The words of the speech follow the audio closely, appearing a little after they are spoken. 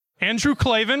Andrew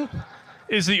Klavan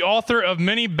is the author of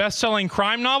many best-selling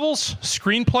crime novels,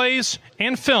 screenplays,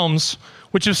 and films,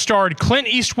 which have starred Clint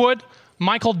Eastwood,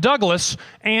 Michael Douglas,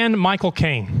 and Michael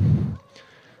Caine.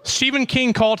 Stephen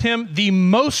King called him the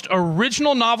most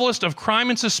original novelist of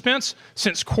crime and suspense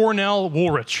since Cornell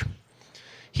Woolrich.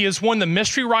 He has won the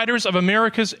Mystery Writers of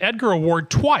America's Edgar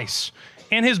Award twice,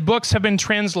 and his books have been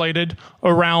translated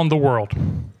around the world.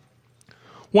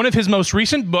 One of his most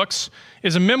recent books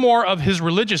is a memoir of his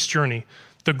religious journey,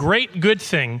 The Great Good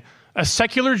Thing: A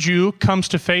Secular Jew Comes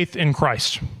to Faith in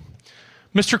Christ.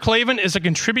 Mr. Klavan is a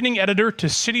contributing editor to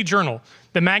City Journal,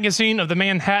 the magazine of the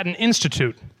Manhattan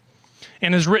Institute,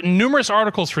 and has written numerous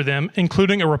articles for them,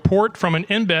 including a report from an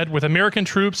embed with American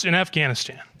troops in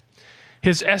Afghanistan.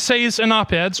 His essays and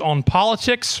op-eds on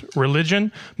politics,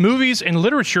 religion, movies, and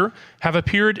literature have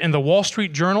appeared in the Wall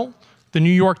Street Journal, the New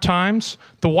York Times,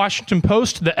 the Washington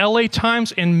Post, the LA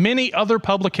Times, and many other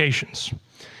publications.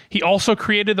 He also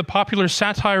created the popular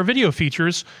satire video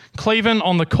features Klavan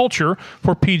on the Culture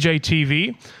for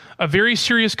PJTV, a very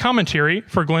serious commentary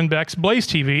for Glenn Beck's Blaze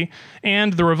TV,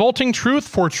 and The Revolting Truth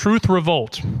for Truth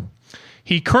Revolt.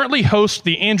 He currently hosts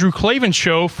The Andrew Klavan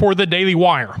Show for The Daily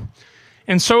Wire.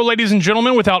 And so, ladies and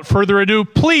gentlemen, without further ado,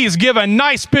 please give a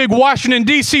nice big Washington,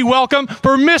 D.C. welcome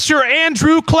for Mr.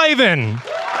 Andrew Klavan.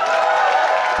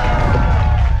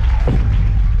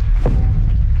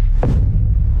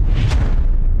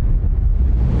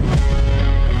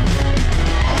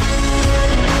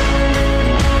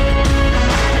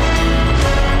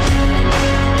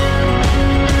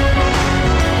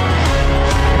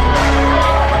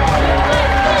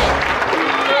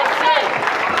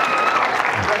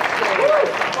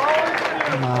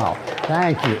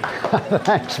 Thank you.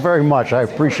 Thanks very much. I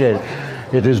appreciate it.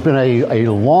 It has been a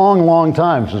long, long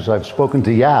time since I've spoken to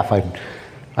YAF.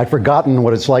 I'd forgotten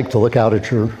what it's like to look out at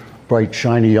your bright,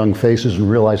 shiny young faces and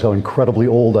realize how incredibly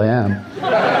old I am.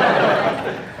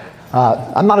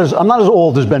 I'm not as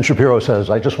old as Ben Shapiro says.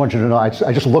 I just want you to know I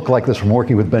just look like this from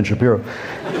working with Ben Shapiro.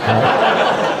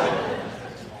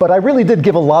 But I really did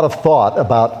give a lot of thought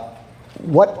about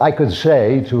what I could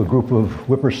say to a group of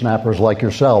whippersnappers like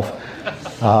yourself.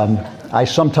 I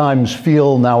sometimes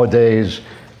feel nowadays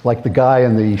like the guy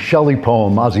in the Shelley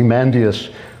poem, Ozymandias,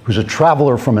 who's a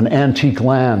traveler from an antique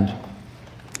land.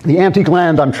 The antique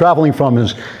land I'm traveling from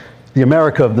is the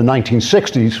America of the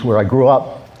 1960s, where I grew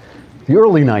up, the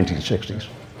early 1960s,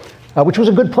 which was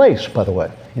a good place, by the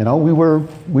way. You know, we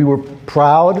were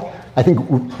proud, I think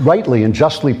rightly and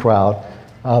justly proud,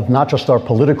 of not just our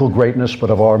political greatness, but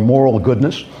of our moral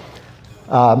goodness.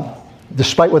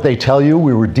 Despite what they tell you,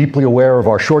 we were deeply aware of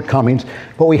our shortcomings,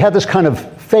 but we had this kind of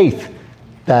faith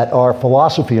that our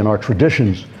philosophy and our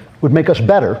traditions would make us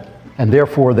better, and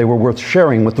therefore they were worth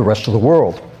sharing with the rest of the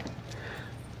world.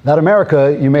 That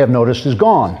America, you may have noticed, is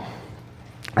gone,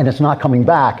 and it's not coming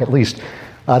back, at least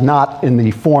not in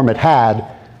the form it had.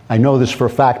 I know this for a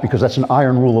fact because that's an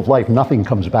iron rule of life. Nothing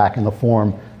comes back in the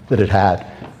form that it had.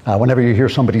 Whenever you hear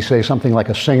somebody say something like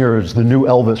a singer is the new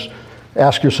Elvis,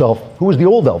 ask yourself, who was the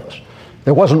old Elvis?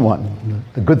 There wasn't one.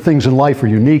 The good things in life are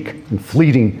unique and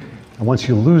fleeting, and once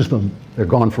you lose them, they're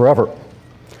gone forever.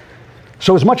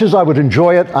 So as much as I would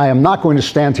enjoy it, I am not going to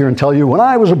stand here and tell you, when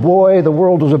I was a boy, the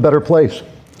world was a better place.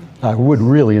 I would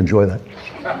really enjoy that.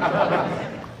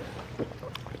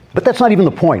 But that's not even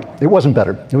the point. It wasn't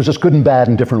better. It was just good and bad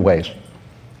in different ways.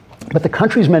 But the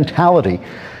country's mentality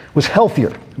was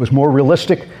healthier. It was more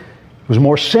realistic. It was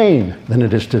more sane than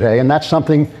it is today, and that's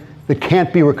something that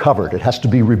can't be recovered. It has to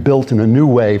be rebuilt in a new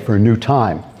way for a new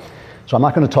time. So I'm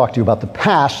not going to talk to you about the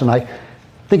past, and I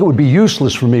think it would be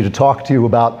useless for me to talk to you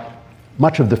about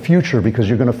much of the future because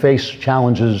you're going to face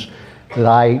challenges that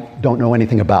I don't know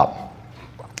anything about.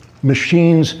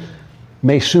 Machines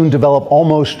may soon develop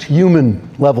almost human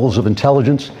levels of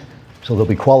intelligence, so they'll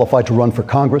be qualified to run for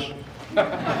Congress.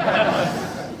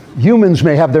 Humans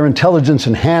may have their intelligence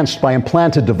enhanced by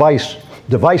implanted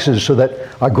devices so that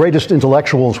our greatest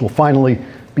intellectuals will finally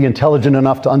be intelligent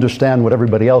enough to understand what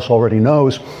everybody else already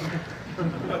knows.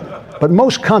 But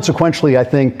most consequentially, I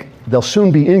think there'll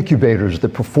soon be incubators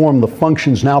that perform the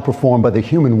functions now performed by the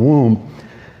human womb,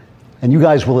 and you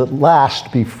guys will at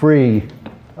last be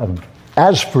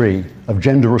as free of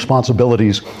gender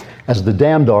responsibilities as the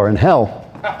damned are in hell.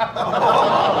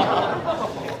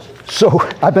 So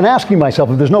I've been asking myself,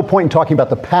 if there's no point in talking about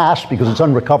the past because it's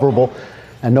unrecoverable,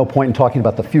 and no point in talking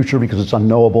about the future because it's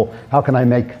unknowable, how can I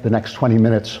make the next 20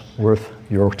 minutes worth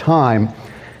your time?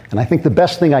 And I think the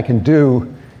best thing I can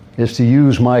do is to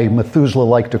use my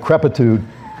Methuselah-like decrepitude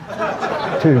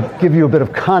to give you a bit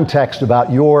of context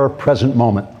about your present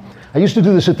moment. I used to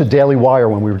do this at the Daily Wire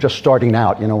when we were just starting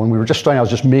out. You know, when we were just starting out,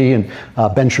 it was just me and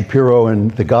Ben Shapiro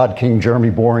and the God King Jeremy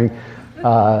Boring,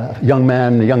 a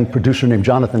young producer named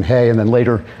Jonathan Hay, and then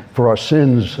later, for our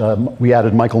sins, we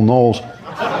added Michael Knowles.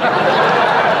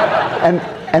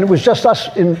 And it was just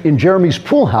us in Jeremy's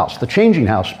pool house, the changing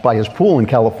house by his pool in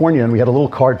California, and we had a little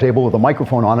card table with a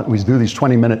microphone on it, and we'd do these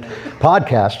 20-minute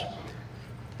podcasts.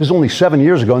 This is only 7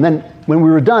 years ago, and then when we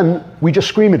were done, we just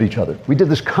screamed at each other. We did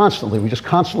this constantly. We just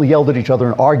constantly yelled at each other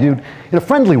and argued in a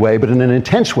friendly way, but in an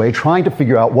intense way, trying to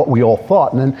figure out what we all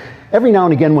thought. And then every now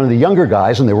and again, one of the younger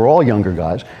guys, and they were all younger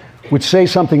guys, would say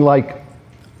something like,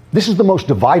 "This is the most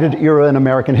divided era in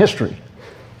American history."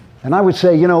 And I would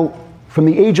say, you know, from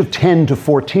the age of 10 to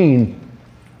 14,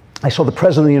 I saw the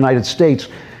President of the United States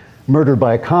murdered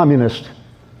by a communist.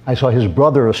 I saw his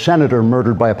brother, a senator,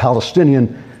 murdered by a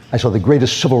Palestinian. I saw the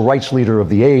greatest civil rights leader of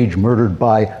the age murdered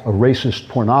by a racist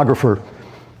pornographer.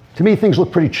 To me, things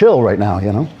look pretty chill right now,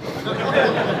 you know?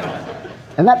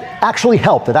 And that actually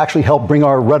helped. It actually helped bring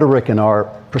our rhetoric and our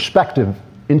perspective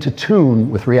into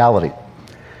tune with reality.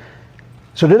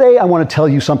 So today, I want to tell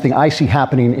you something I see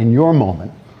happening in your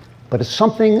moment, but it's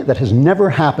something that has never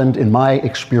happened in my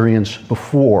experience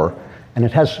before, and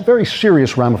it has very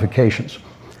serious ramifications.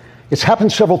 It's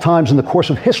happened several times in the course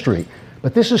of history,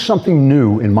 but this is something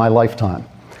new in my lifetime,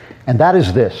 and that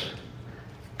is this: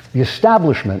 the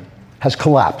establishment has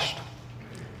collapsed.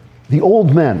 The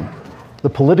old men,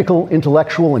 the political,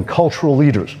 intellectual, and cultural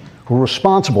leaders who are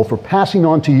responsible for passing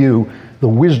on to you the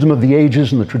wisdom of the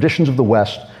ages and the traditions of the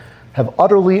West, have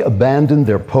utterly abandoned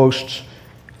their posts,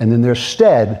 and in their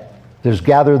stead, there's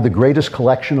gathered the greatest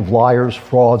collection of liars,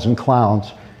 frauds, and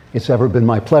clowns it's ever been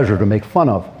my pleasure to make fun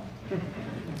of.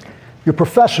 Your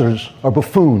professors are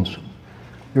buffoons.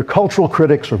 Your cultural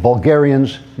critics are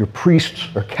vulgarians. Your priests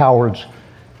are cowards.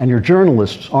 And your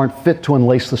journalists aren't fit to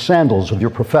unlace the sandals of your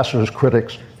professors,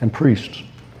 critics, and priests.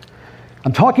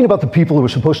 I'm talking about the people who are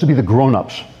supposed to be the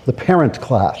grown-ups, the parent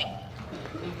class.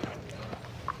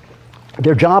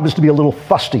 Their job is to be a little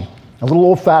fusty, a little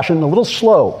old-fashioned, a little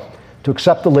slow, to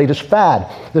accept the latest fad.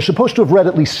 They're supposed to have read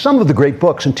at least some of the great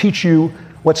books and teach you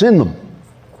what's in them.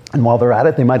 And while they're at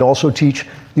it, they might also teach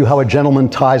you how a gentleman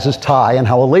ties his tie and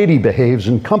how a lady behaves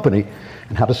in company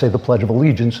and how to say the Pledge of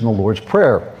Allegiance in the Lord's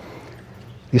Prayer.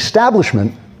 The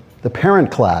establishment, the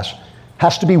parent class,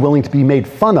 has to be willing to be made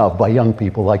fun of by young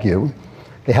people like you.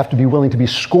 They have to be willing to be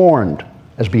scorned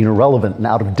as being irrelevant and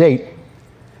out of date.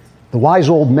 The wise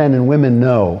old men and women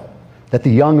know that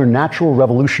the young are natural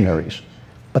revolutionaries,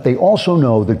 but they also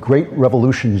know that great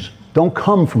revolutions don't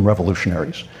come from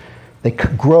revolutionaries. They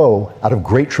grow out of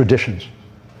great traditions.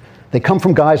 They come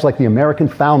from guys like the American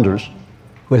founders,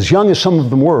 who, as young as some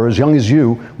of them were, as young as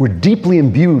you, were deeply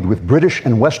imbued with British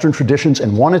and Western traditions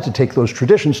and wanted to take those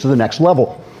traditions to the next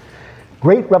level.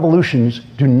 Great revolutions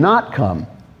do not come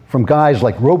from guys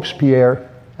like Robespierre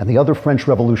and the other French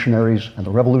revolutionaries and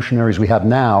the revolutionaries we have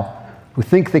now, who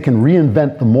think they can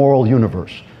reinvent the moral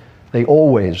universe. They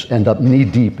always end up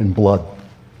knee-deep in blood.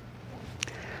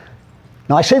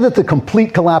 Now, I say that the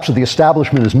complete collapse of the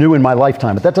establishment is new in my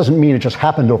lifetime, but that doesn't mean it just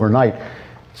happened overnight.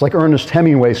 It's like Ernest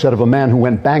Hemingway said of a man who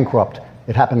went bankrupt: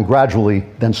 it happened gradually,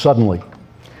 then suddenly.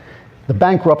 The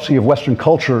bankruptcy of Western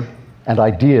culture and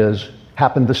ideas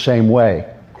happened the same way.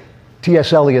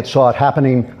 T.S. Eliot saw it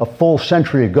happening a full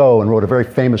century ago and wrote a very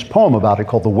famous poem about it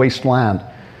called The Waste Land.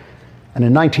 And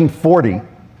in 1940,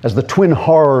 as the twin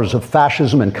horrors of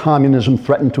fascism and communism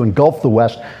threatened to engulf the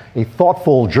West, a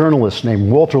thoughtful journalist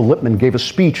named Walter Lippmann gave a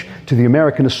speech to the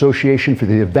American Association for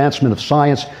the Advancement of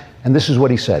Science, and this is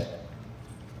what he said: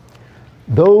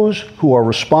 "Those who are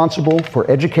responsible for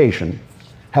education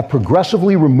have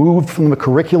progressively removed from the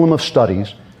curriculum of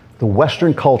studies the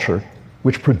Western culture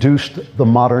which produced the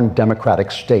modern democratic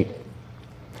state.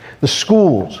 The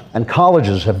schools and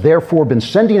colleges have therefore been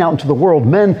sending out into the world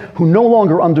men who no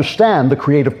longer understand the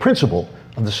creative principle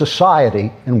of the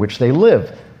society in which they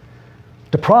live.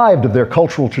 Deprived of their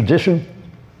cultural tradition,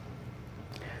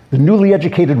 the newly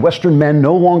educated Western men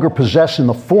no longer possess in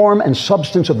the form and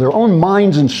substance of their own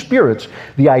minds and spirits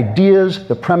the ideas,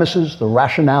 the premises, the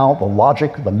rationale, the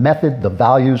logic, the method, the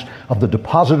values of the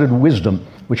deposited wisdom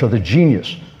which are the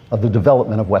genius of the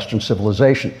development of Western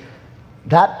civilization.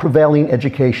 That prevailing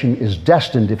education is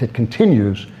destined, if it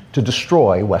continues, to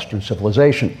destroy Western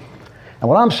civilization." And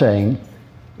what I'm saying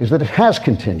is that it has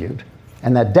continued,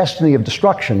 and that destiny of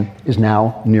destruction is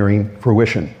now nearing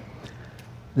fruition.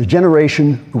 The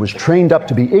generation who was trained up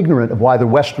to be ignorant of why the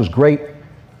West was great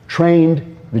trained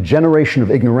the generation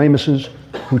of ignoramuses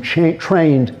who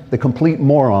trained the complete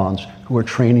morons who are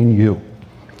training you.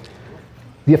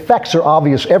 The The effects are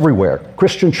obvious everywhere.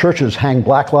 Christian churches hang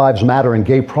Black Lives Matter and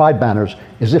gay pride banners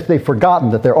as if they've forgotten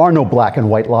that there are no black and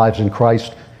white lives in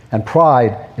Christ, and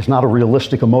pride is not a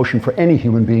realistic emotion for any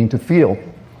human being to feel.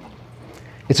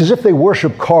 It's as if they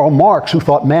worship Karl Marx, who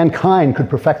thought mankind could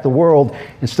perfect the world,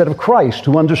 instead of Christ,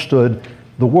 who understood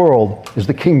the world is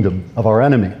the kingdom of our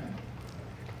enemy.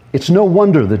 It's no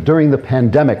wonder that during the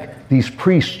pandemic, these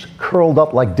priests curled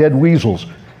up like dead weasels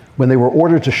when they were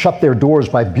ordered to shut their doors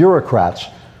by bureaucrats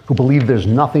who believe there's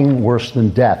nothing worse than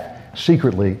death.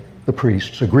 Secretly, the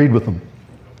priests agreed with them.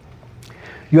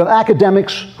 You have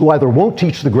academics who either won't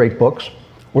teach the great books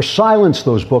or silence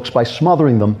those books by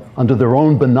smothering them under their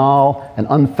own banal and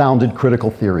unfounded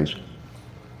critical theories.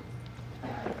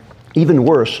 Even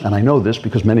worse, and I know this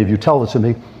because many of you tell it to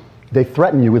me, they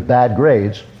threaten you with bad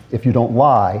grades if you don't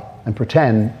lie and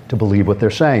pretend to believe what they're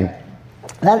saying.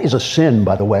 That is a sin,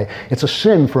 by the way. It's a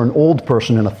sin for an old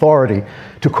person in authority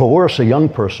to coerce a young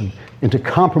person into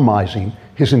compromising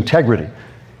his integrity.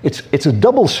 It's a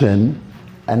double sin,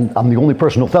 and I'm the only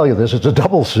person who'll tell you this, it's a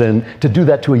double sin to do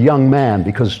that to a young man,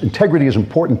 because integrity is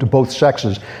important to both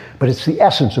sexes, but it's the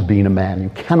essence of being a man. You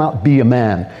cannot be a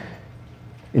man.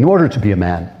 In order to be a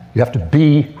man, you have to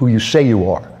be who you say you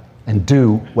are and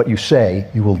do what you say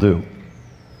you will do.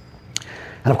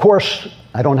 And of course,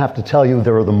 I don't have to tell you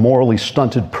there are the morally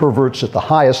stunted perverts at the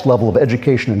highest level of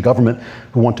education and government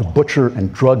who want to butcher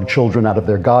and drug children out of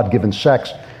their God-given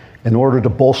sex in order to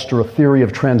bolster a theory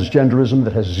of transgenderism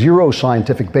that has zero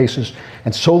scientific basis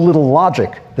and so little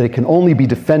logic that it can only be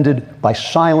defended by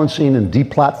silencing and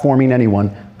deplatforming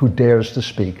anyone who dares to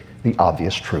speak the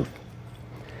obvious truth.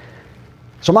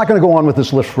 So I'm not going to go on with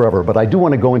this list forever, but I do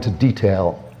want to go into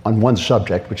detail on one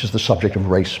subject, which is the subject of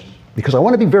race, because I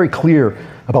want to be very clear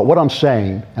about what I'm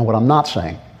saying and what I'm not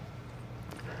saying.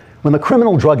 When the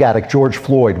criminal drug addict George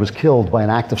Floyd was killed by an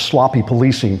act of sloppy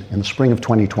policing in the spring of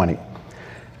 2020,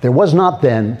 there was not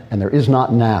then, and there is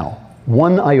not now,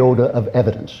 one iota of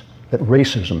evidence that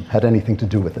racism had anything to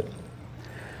do with it.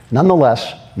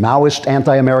 Nonetheless, Maoist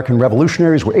anti-American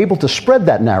revolutionaries were able to spread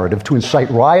that narrative to incite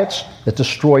riots that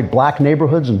destroyed black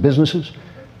neighborhoods and businesses,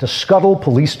 to scuttle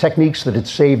police techniques that had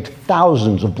saved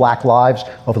thousands of black lives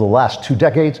over the last 2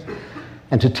 decades,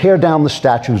 and to tear down the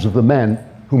statues of the men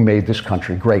who made this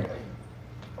country great.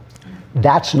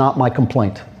 That's not my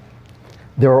complaint.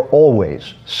 There are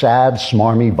always sad,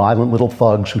 smarmy, violent little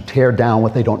thugs who tear down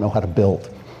what they don't know how to build.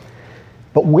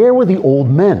 But where were the old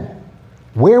men?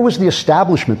 Where was the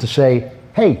establishment to say,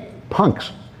 hey,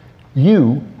 punks,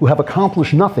 you who have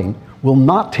accomplished nothing will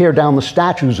not tear down the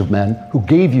statues of men who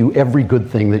gave you every good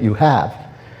thing that you have?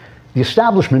 The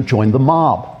establishment joined the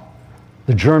mob.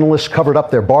 The journalists covered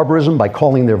up their barbarism by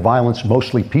calling their violence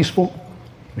mostly peaceful,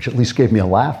 which at least gave me a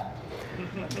laugh.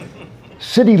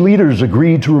 City leaders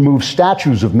agreed to remove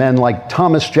statues of men like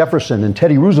Thomas Jefferson and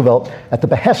Teddy Roosevelt at the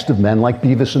behest of men like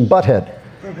Beavis and Butthead.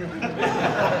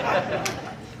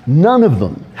 None of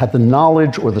them had the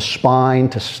knowledge or the spine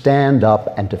to stand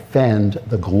up and defend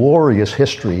the glorious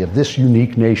history of this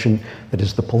unique nation that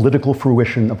is the political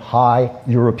fruition of high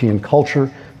European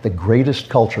culture, the greatest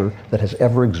culture that has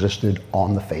ever existed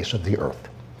on the face of the earth.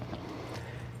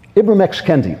 Ibram X.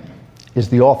 Kendi is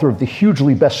the author of the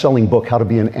hugely best-selling book, How to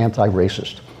Be an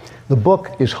Anti-Racist. The book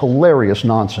is hilarious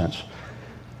nonsense.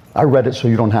 I read it so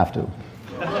you don't have to.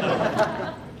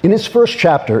 In its first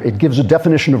chapter, it gives a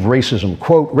definition of racism.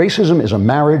 Quote, racism is a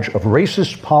marriage of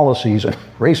racist policies and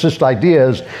racist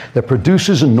ideas that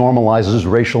produces and normalizes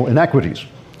racial inequities.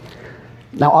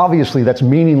 Now, obviously, that's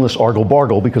meaningless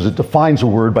argle-bargle because it defines a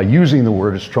word by using the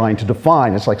word it's trying to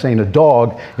define. It's like saying a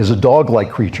dog is a dog-like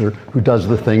creature who does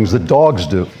the things that dogs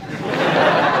do.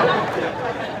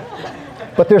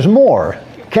 But there's more.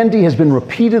 Kendi has been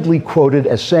repeatedly quoted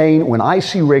as saying, when I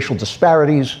see racial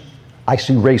disparities, I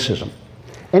see racism.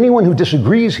 Anyone who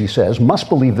disagrees, he says, must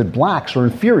believe that blacks are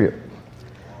inferior.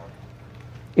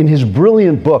 In his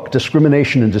brilliant book,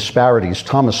 Discrimination and Disparities,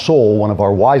 Thomas Sowell, one of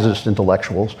our wisest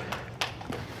intellectuals,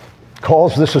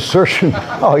 calls this assertion,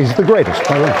 oh, he's the greatest,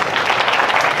 by the way,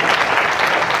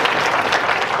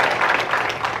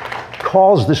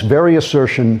 calls this very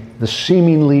assertion the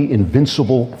seemingly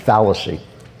invincible fallacy.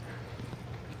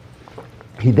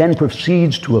 He then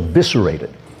proceeds to eviscerate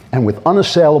it, and with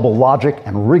unassailable logic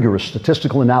and rigorous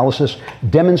statistical analysis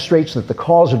demonstrates that the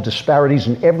cause of disparities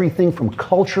in everything from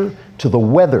culture to the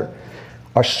weather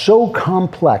are so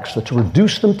complex that to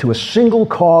reduce them to a single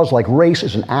cause like race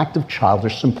is an act of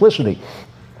childish simplicity.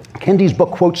 Kendi's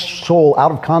book quotes Sowell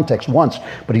out of context once,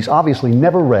 but he's obviously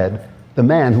never read the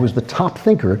man who is the top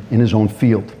thinker in his own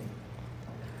field.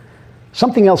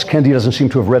 Something else Kendi doesn't seem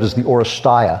to have read is the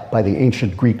Oresteia by the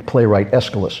ancient Greek playwright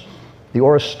Aeschylus. The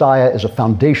Oresteia is a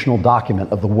foundational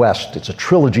document of the West. It's a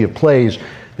trilogy of plays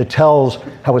that tells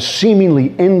how a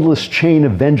seemingly endless chain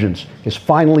of vengeance is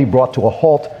finally brought to a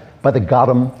halt by the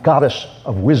goddess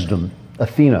of wisdom,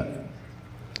 Athena.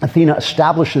 Athena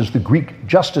establishes the Greek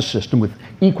justice system with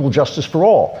equal justice for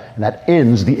all, and that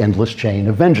ends the endless chain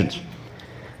of vengeance.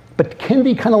 But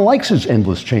Kendi kind of likes his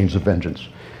endless chains of vengeance.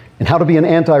 In How to Be an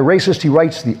Anti-Racist, he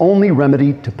writes, "The only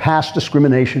remedy to past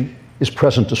discrimination is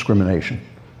present discrimination.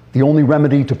 The only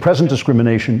remedy to present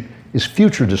discrimination is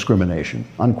future discrimination,"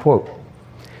 unquote.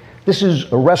 This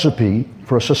is a recipe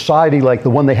for a society like the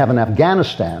one they have in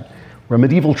Afghanistan, where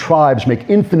medieval tribes make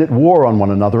infinite war on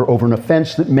one another over an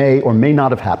offense that may or may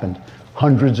not have happened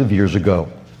hundreds of years ago.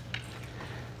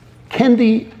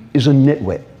 Kendi is a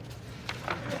nitwit.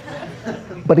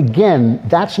 But again,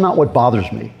 that's not what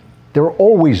bothers me. There are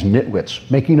always nitwits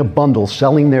making a bundle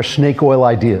selling their snake oil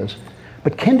ideas.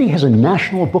 But Kendi has a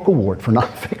National Book Award for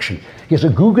nonfiction. He has a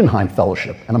Guggenheim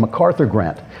Fellowship and a MacArthur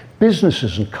Grant.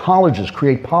 Businesses and colleges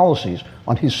create policies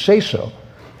on his say-so.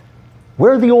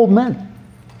 Where are the old men?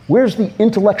 Where's the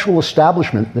intellectual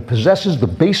establishment that possesses the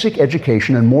basic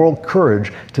education and moral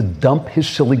courage to dump his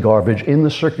silly garbage in the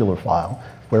circular file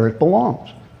where it belongs?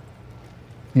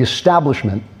 The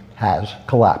establishment has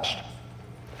collapsed.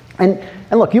 And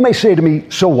look, you may say to me,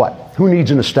 so what? Who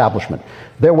needs an establishment?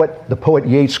 They're what the poet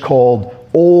Yeats called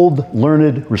old,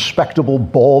 learned, respectable,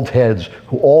 bald heads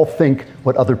who all think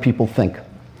what other people think.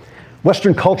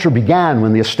 Western culture began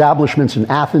when the establishments in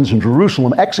Athens and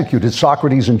Jerusalem executed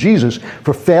Socrates and Jesus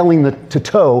for failing to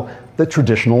toe the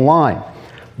traditional line.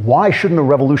 Why shouldn't a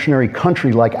revolutionary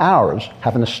country like ours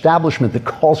have an establishment that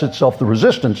calls itself the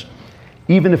resistance,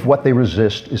 even if what they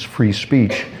resist is free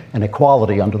speech and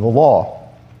equality under the law?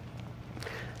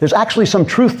 There's actually some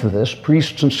truth to this.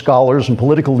 Priests and scholars and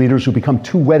political leaders who become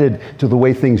too wedded to the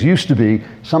way things used to be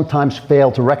sometimes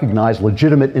fail to recognize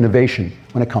legitimate innovation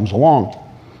when it comes along.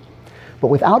 But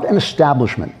without an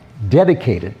establishment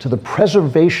dedicated to the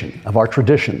preservation of our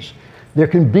traditions, there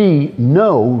can be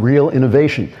no real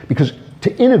innovation, because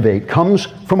to innovate comes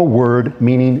from a word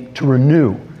meaning to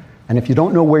renew. And if you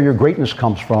don't know where your greatness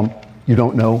comes from, you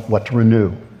don't know what to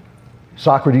renew.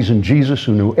 Socrates and Jesus,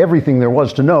 who knew everything there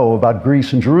was to know about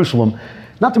Greece and Jerusalem,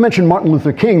 not to mention Martin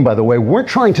Luther King, by the way, weren't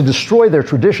trying to destroy their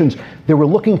traditions. They were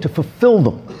looking to fulfill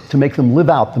them, to make them live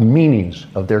out the meanings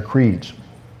of their creeds.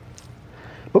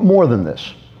 But more than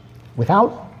this,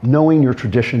 without knowing your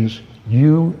traditions,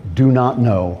 you do not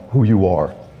know who you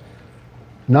are.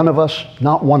 None of us,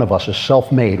 not one of us, is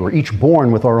self-made. We're each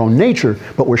born with our own nature,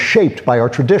 but we're shaped by our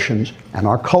traditions and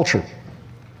our culture.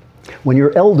 When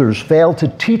your elders fail to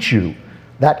teach you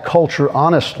that culture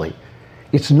honestly,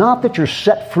 it's not that you're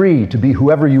set free to be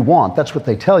whoever you want, that's what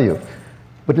they tell you,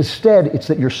 but instead it's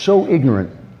that you're so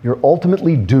ignorant, you're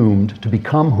ultimately doomed to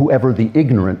become whoever the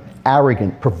ignorant,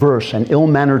 arrogant, perverse, and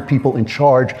ill-mannered people in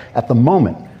charge at the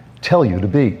moment tell you to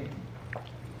be.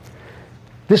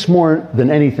 This, more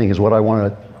than anything, is what I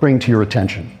want to bring to your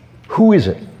attention. Who is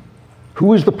it?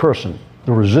 Who is the person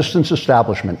the resistance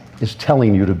establishment is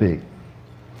telling you to be?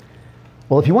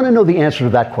 Well, if you want to know the answer to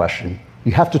that question,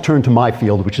 you have to turn to my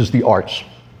field, which is the arts.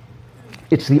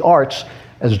 It's the arts,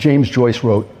 as James Joyce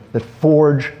wrote, that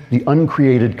forge the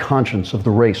uncreated conscience of the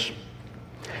race.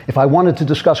 If I wanted to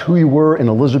discuss who you were in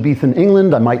Elizabethan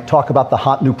England, I might talk about the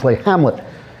hot new play Hamlet.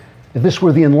 If this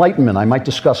were the Enlightenment, I might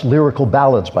discuss lyrical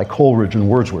ballads by Coleridge and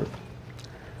Wordsworth.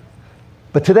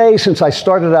 But today, since I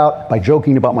started out by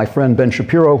joking about my friend Ben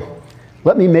Shapiro,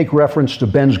 let me make reference to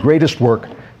Ben's greatest work,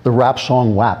 the rap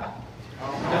song WAP.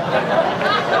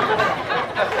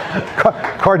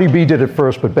 Cardi B did it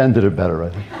first, but Ben did it better, I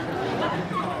think.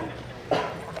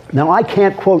 Now, I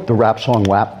can't quote the rap song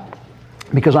WAP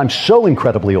because I'm so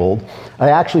incredibly old, I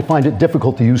actually find it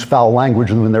difficult to use foul language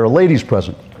when there are ladies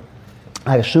present.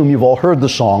 I assume you've all heard the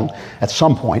song at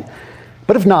some point,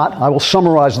 but if not, I will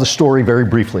summarize the story very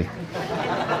briefly.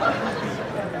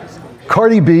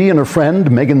 Cardi B and her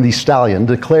friend, Megan Thee Stallion,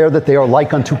 declare that they are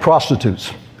like unto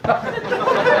prostitutes.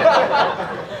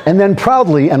 And then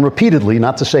proudly and repeatedly,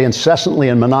 not to say incessantly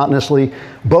and monotonously,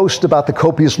 boast about the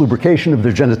copious lubrication of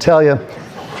their genitalia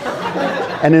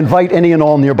and invite any and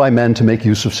all nearby men to make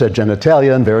use of said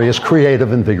genitalia in various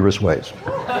creative and vigorous ways.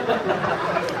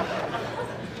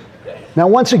 Now,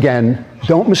 once again,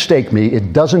 don't mistake me,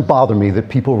 it doesn't bother me that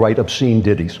people write obscene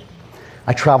ditties.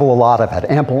 I travel a lot, I've had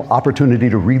ample opportunity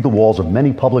to read the walls of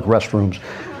many public restrooms.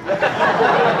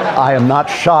 I am not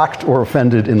shocked or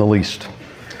offended in the least.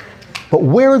 But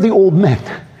where are the old men?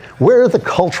 Where are the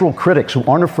cultural critics who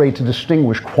aren't afraid to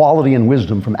distinguish quality and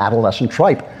wisdom from adolescent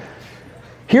tripe?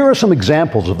 Here are some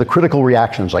examples of the critical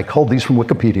reactions. I culled these from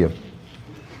Wikipedia.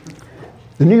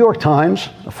 The New York Times,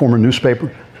 a former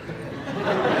newspaper,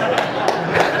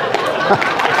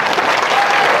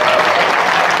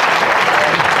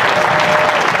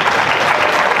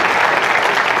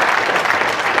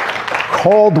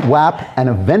 called WAP an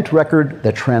event record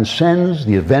that transcends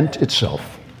the event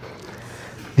itself.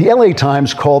 The LA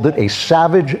Times called it a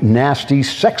savage, nasty,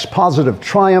 sex-positive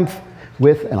triumph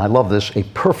with, and I love this, a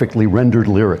perfectly rendered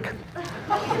lyric.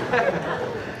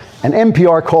 And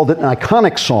NPR called it an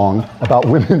iconic song about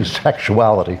women's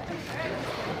sexuality.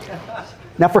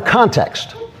 Now for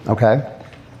context, okay?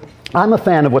 I'm a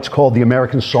fan of what's called the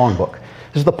American Songbook.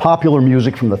 This is the popular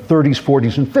music from the 30s,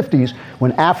 40s, and 50s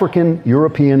when African,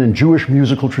 European, and Jewish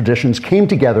musical traditions came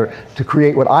together to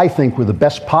create what I think were the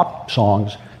best pop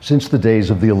songs since the days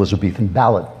of the Elizabethan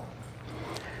ballad.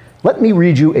 Let me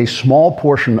read you a small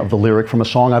portion of the lyric from a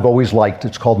song I've always liked.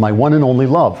 It's called My One and Only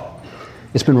Love.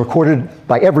 It's been recorded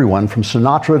by everyone from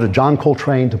Sinatra to John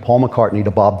Coltrane to Paul McCartney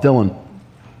to Bob Dylan.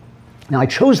 Now, I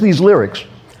chose these lyrics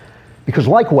because,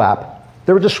 like WAP,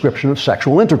 they're a description of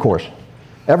sexual intercourse.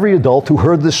 Every adult who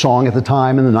heard this song at the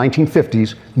time in the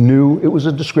 1950s knew it was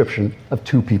a description of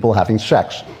two people having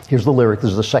sex. Here's the lyric.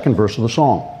 This is the second verse of the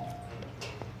song.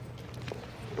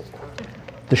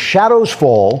 The shadows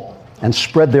fall and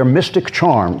spread their mystic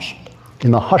charms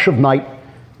in the hush of night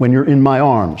when you're in my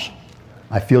arms.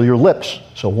 I feel your lips,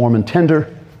 so warm and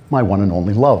tender, my one and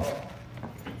only love.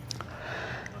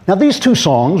 Now these two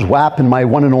songs, WAP and My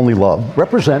One and Only Love,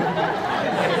 represent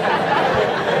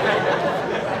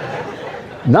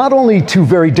not only two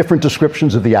very different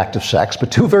descriptions of the act of sex,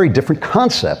 but two very different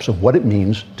concepts of what it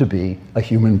means to be a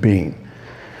human being.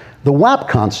 The WAP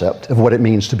concept of what it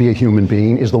means to be a human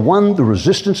being is the one the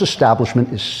resistance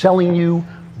establishment is selling you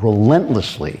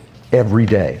relentlessly every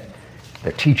day.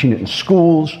 They're teaching it in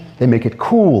schools, they make it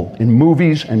cool in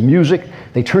movies and music,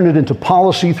 they turn it into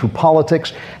policy through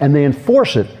politics, and they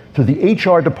enforce it through the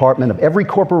HR department of every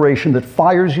corporation that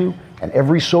fires you and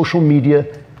every social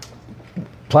media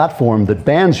platform that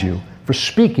bans you for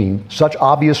speaking such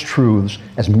obvious truths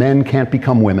as men can't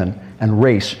become women and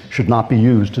race should not be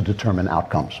used to determine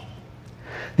outcomes.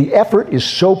 The effort is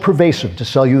so pervasive to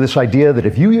sell you this idea that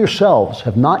if you yourselves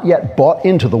have not yet bought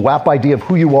into the WAP idea of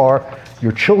who you are,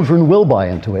 your children will buy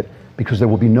into it because there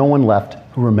will be no one left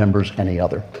who remembers any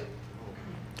other.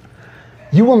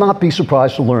 You will not be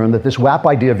surprised to learn that this WAP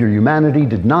idea of your humanity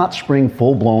did not spring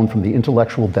full-blown from the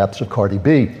intellectual depths of Cardi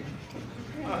B.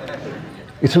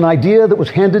 It's an idea that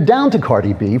was handed down to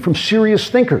Cardi B from serious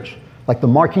thinkers like the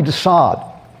Marquis de Sade,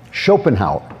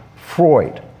 Schopenhauer,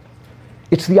 Freud.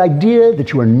 It's the idea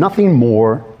that you are nothing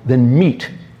more than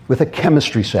meat with a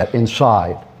chemistry set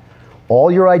inside. All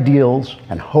your ideals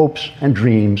and hopes and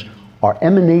dreams are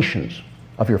emanations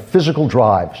of your physical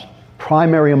drives,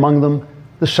 primary among them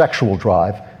the sexual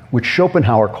drive, which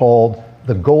Schopenhauer called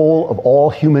the goal of all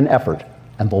human effort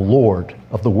and the lord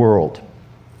of the world.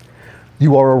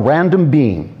 You are a random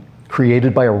being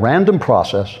created by a random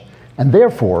process and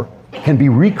therefore can be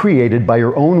recreated by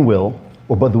your own will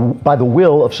or by the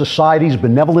will of society's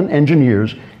benevolent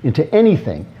engineers into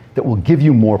anything that will give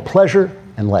you more pleasure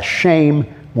and less shame,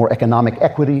 more economic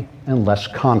equity and less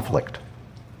conflict.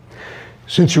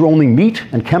 Since you're only meat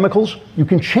and chemicals, you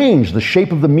can change the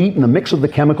shape of the meat and the mix of the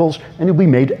chemicals and you'll be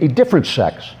made a different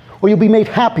sex, or you'll be made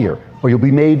happier, or you'll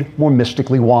be made more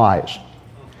mystically wise.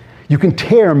 You can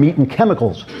tear meat and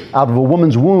chemicals out of a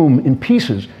woman's womb in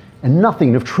pieces and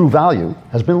nothing of true value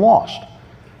has been lost.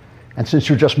 And since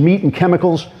you're just meat and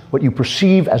chemicals, what you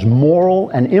perceive as moral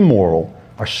and immoral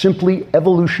are simply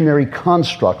evolutionary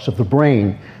constructs of the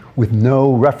brain with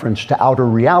no reference to outer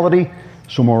reality,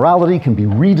 so morality can be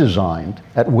redesigned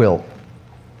at will.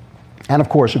 And of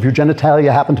course, if your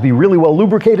genitalia happen to be really well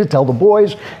lubricated, tell the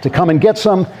boys to come and get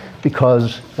some,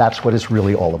 because that's what it's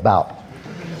really all about.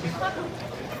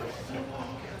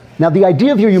 Now, the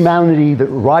idea of your humanity that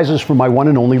rises from my one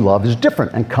and only love is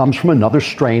different and comes from another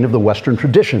strain of the Western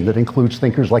tradition that includes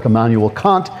thinkers like Immanuel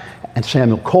Kant and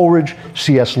Samuel Coleridge,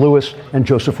 C.S. Lewis, and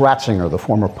Joseph Ratzinger, the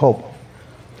former pope.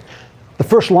 The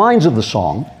first lines of the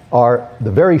song are,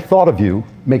 "The very thought of you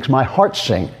makes my heart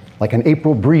sing like an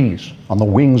April breeze on the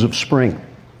wings of spring."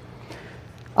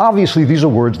 Obviously, these are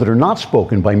words that are not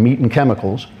spoken by meat and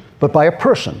chemicals, but by a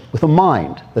person with a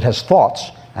mind that has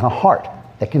thoughts and a heart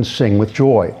that can sing with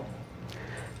joy.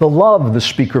 The love the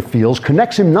speaker feels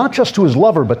connects him not just to his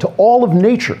lover, but to all of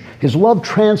nature. His love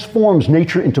transforms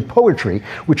nature into poetry,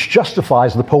 which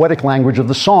justifies the poetic language of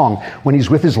the song. When he's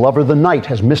with his lover, the night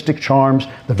has mystic charms.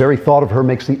 The very thought of her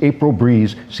makes the April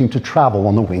breeze seem to travel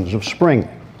on the wings of spring.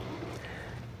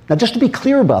 Now, just to be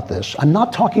clear about this, I'm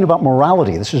not talking about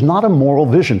morality. This is not a moral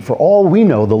vision. For all we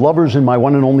know, the lovers in My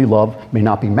One and Only Love may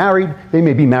not be married. They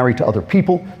may be married to other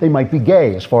people. They might be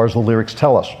gay, as far as the lyrics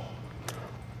tell us.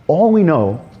 All we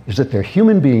know is that they're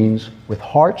human beings with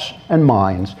hearts and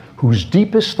minds whose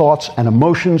deepest thoughts and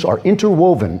emotions are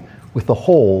interwoven with the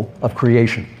whole of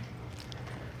creation.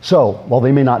 So, while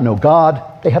they may not know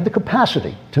God, they have the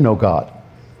capacity to know God.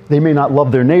 They may not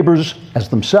love their neighbors as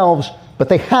themselves, but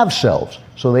they have selves,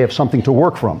 so they have something to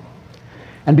work from.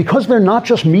 And because they're not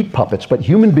just meat puppets, but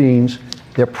human beings,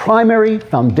 their primary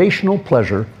foundational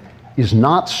pleasure is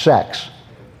not sex,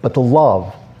 but the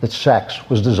love that sex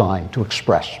was designed to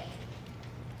express.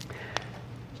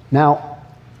 Now,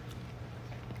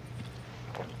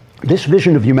 this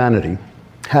vision of humanity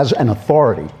has an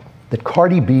authority that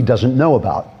Cardi B doesn't know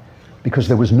about because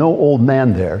there was no old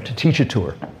man there to teach it to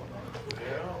her.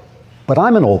 But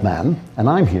I'm an old man, and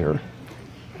I'm here,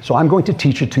 so I'm going to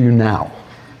teach it to you now.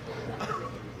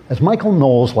 As Michael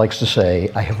Knowles likes to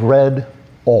say, I have read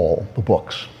all the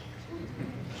books.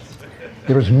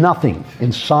 There is nothing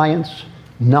in science,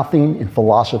 nothing in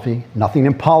philosophy, nothing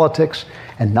in politics,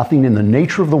 and nothing in the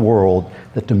nature of the world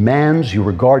that demands you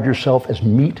regard yourself as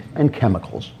meat and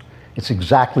chemicals. It's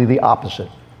exactly the opposite.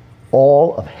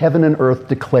 All of heaven and earth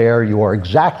declare you are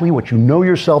exactly what you know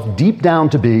yourself deep down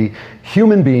to be,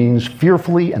 human beings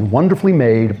fearfully and wonderfully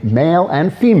made, male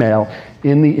and female,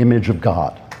 in the image of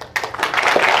God.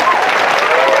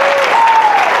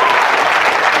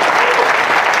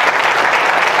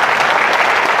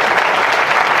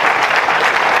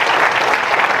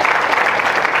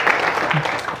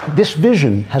 This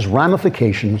vision has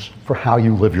ramifications for how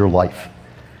you live your life.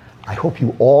 I hope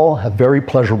you all have very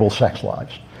pleasurable sex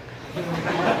lives.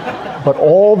 But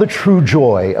all the true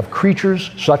joy of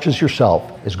creatures such as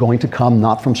yourself is going to come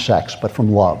not from sex, but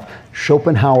from love.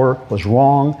 Schopenhauer was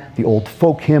wrong. The old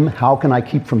folk hymn, How Can I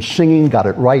Keep From Singing, got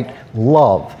it right.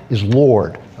 Love is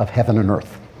Lord of heaven and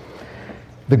earth.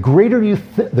 The greater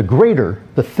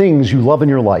the things you love in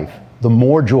your life, the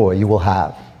more joy you will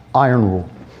have. Iron rule.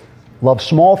 Love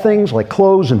small things like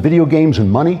clothes and video games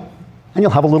and money, and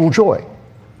you'll have a little joy.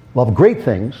 Love great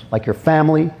things like your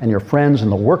family and your friends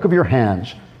and the work of your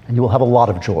hands, and you will have a lot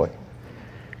of joy.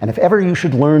 And if ever you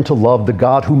should learn to love the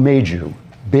God who made you,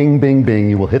 bing, bing, bing,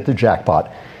 you will hit the jackpot.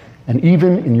 And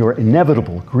even in your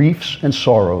inevitable griefs and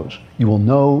sorrows, you will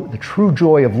know the true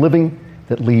joy of living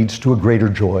that leads to a greater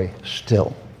joy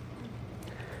still.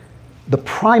 The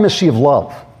primacy of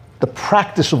love, the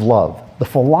practice of love, the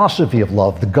philosophy of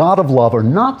love, the God of love are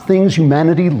not things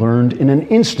humanity learned in an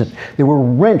instant. They were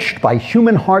wrenched by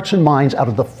human hearts and minds out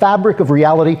of the fabric of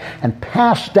reality and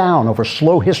passed down over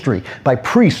slow history by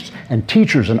priests and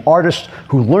teachers and artists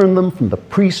who learned them from the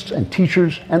priests and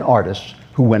teachers and artists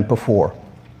who went before.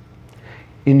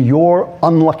 In your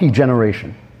unlucky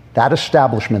generation, that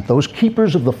establishment, those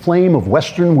keepers of the flame of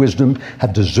Western wisdom,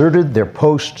 have deserted their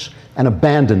posts and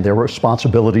abandoned their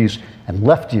responsibilities and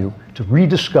left you to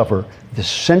rediscover this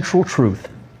central truth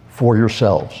for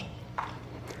yourselves.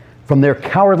 From their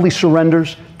cowardly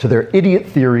surrenders to their idiot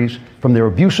theories, from their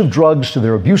abuse of drugs to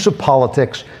their abuse of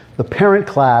politics, the parent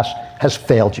class has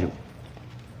failed you.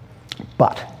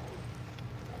 But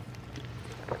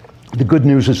the good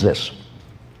news is this.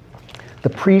 The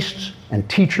priests and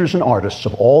teachers and artists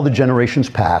of all the generations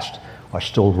past are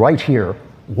still right here,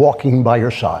 walking by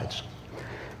your sides.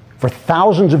 For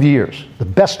thousands of years, the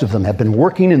best of them have been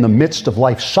working in the midst of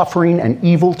life's suffering and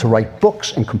evil to write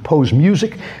books and compose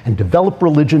music and develop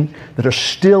religion that are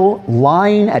still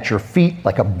lying at your feet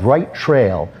like a bright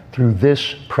trail through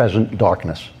this present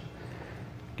darkness.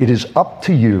 It is up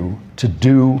to you to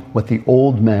do what the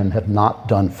old men have not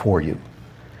done for you.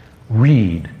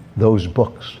 Read those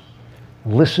books.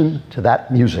 Listen to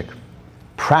that music.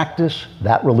 Practice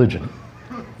that religion.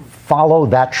 Follow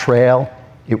that trail.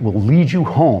 It will lead you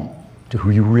home to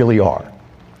who you really are.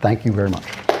 Thank you very much.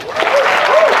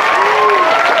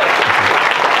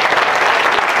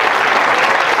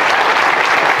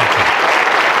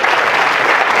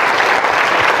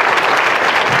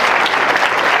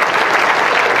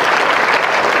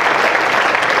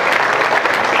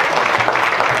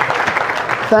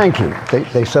 Thank you.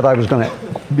 They said I was going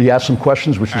to be asked some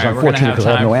questions, which is unfortunate because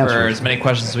I have no answers. For as many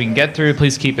questions as we can get through.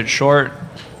 Please keep it short.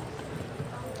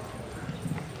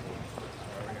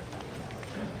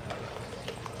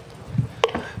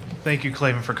 Thank you,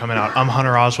 Klavan, for coming out. I'm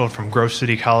Hunter Oswald from Grove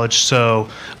City College. So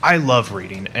I love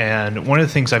reading, and one of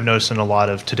the things I've noticed in a lot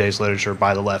of today's literature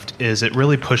by the left is it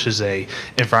really pushes a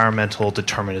environmental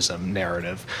determinism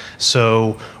narrative.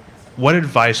 So what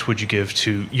advice would you give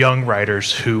to young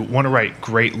writers who want to write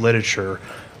great literature,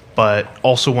 but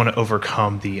also want to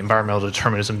overcome the environmental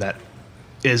determinism that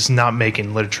is not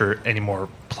making literature any more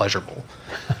pleasurable.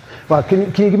 Well, can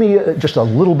you give me just a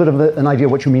little bit of an idea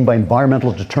of what you mean by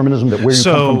environmental determinism, that where you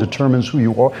come from determines who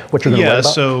you are, what you're going to write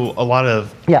about? So a lot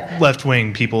of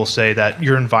left-wing people say that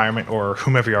your environment or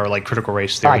whomever you are, like critical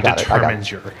race theory,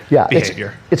 determines your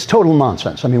behavior. It's total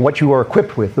nonsense. I mean, what you are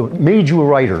equipped with, that made you a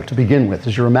writer to begin with,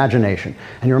 is your imagination.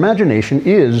 And your imagination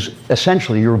is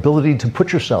essentially your ability to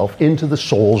put yourself into the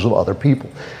souls of other people.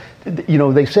 You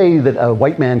know, they say that a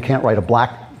white man can't write a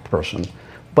black person,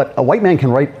 but a white man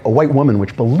can write a white woman,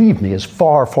 which, believe me, is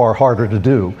far, far harder to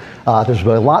do. There's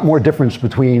a lot more difference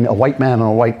between a white man and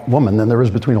a white woman than there is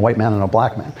between a white man and a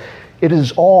black man. It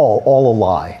is all a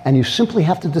lie, and you simply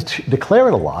have to declare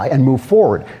it a lie and move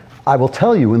forward. I will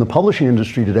tell you, in the publishing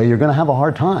industry today, you're going to have a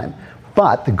hard time.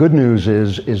 But the good news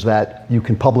is that you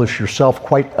can publish yourself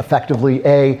quite effectively,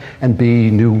 A, and B,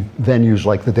 new venues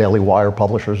like the Daily Wire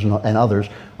publishers and others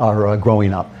are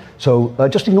growing up. So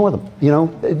just ignore them. You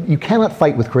know, you cannot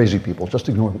fight with crazy people. Just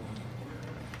ignore them.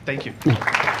 Thank you.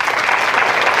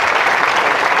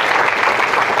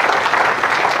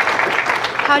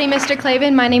 Howdy, Mr.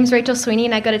 Klavan. My name's Rachel Sweeney,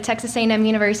 and I go to Texas A&M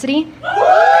University.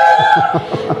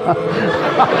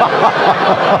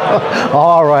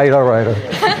 All right.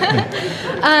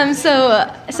 So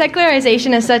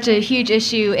secularization is such a huge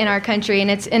issue in our country,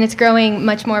 and it's growing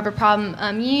much more of a problem.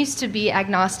 You used to be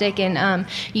agnostic, and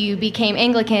you became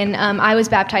Anglican. I was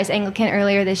baptized Anglican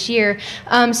earlier this year.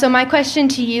 So my question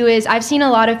to you is, I've seen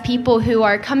a lot of people who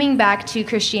are coming back to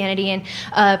Christianity,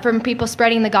 and from people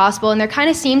spreading the gospel, and there kind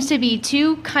of seems to be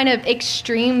two kind of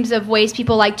extremes of ways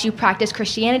people like to practice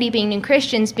Christianity, being new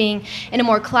Christians, being in a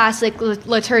more classic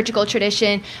liturgical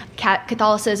tradition,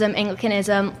 Catholicism,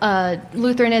 Anglicanism,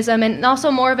 Lutheranism, and also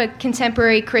more of a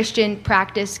contemporary Christian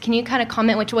practice. Can you kind of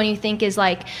comment which one you think is,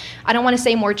 like, I don't want to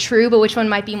say more true, but which one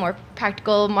might be more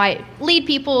practical, might lead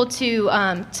people to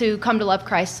come to love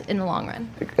Christ in the long run?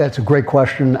 That's a great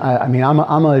question. I mean, I'm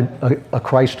a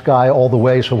Christ guy all the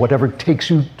way, so whatever takes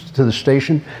you to the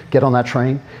station, get on that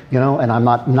train, you know, and I'm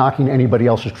not knocking anybody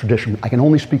else's tradition. I can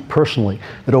only speak personally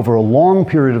that over a long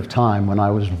period of time, when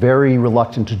I was very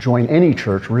reluctant to join any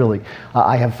church, really,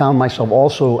 I have found myself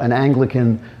also an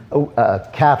Anglican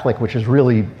Catholic, which is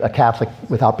really a Catholic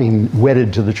without being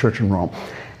wedded to the Church in Rome.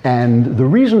 And the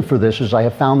reason for this is I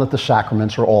have found that the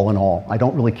sacraments are all in all. I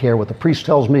don't really care what the priest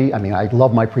tells me. I mean, I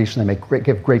love my priests and they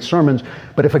give great sermons,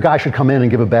 but if a guy should come in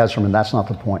and give a bad sermon, that's not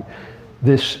the point.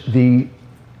 The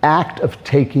act of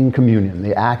taking communion,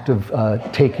 the act of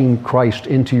taking Christ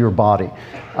into your body,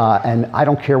 and I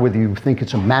don't care whether you think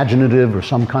it's imaginative or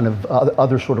some kind of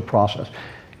other sort of process,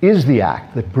 is the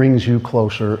act that brings me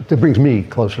closer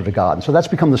to God. And so that's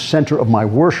become the center of my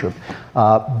worship.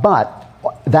 But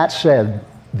that said,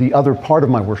 the other part of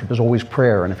my worship is always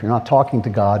prayer. And if you're not talking to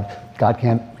God, God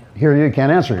can't hear you,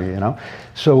 can't answer you, you know?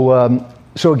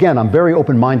 So again, I'm very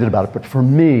open-minded about it. But for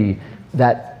me,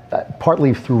 that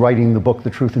partly through writing the book, The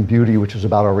Truth and Beauty, which is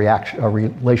about our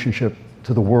relationship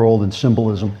to the world and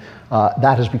symbolism,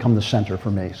 that has become the center for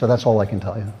me. So that's all I can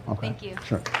tell you. Okay? Thank you.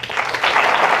 Sure.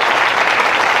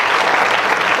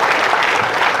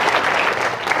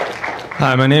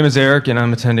 Hi, my name is Eric, and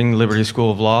I'm attending Liberty School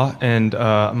of Law. And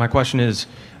my question is,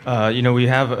 we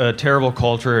have a terrible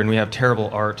culture and we have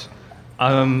terrible art.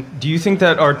 Do you think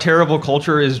that our terrible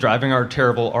culture is driving our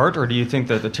terrible art, or do you think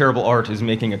that the terrible art is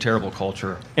making a terrible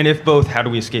culture? And if both, how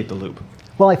do we escape the loop?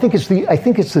 Well, I think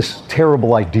it's this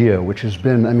terrible idea, which has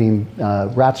been,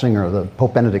 Ratzinger, the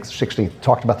Pope Benedict XVI,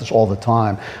 talked about this all the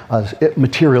time,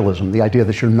 materialism, the idea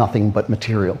that you're nothing but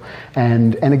material.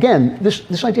 And again,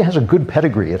 this idea has a good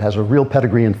pedigree. It has a real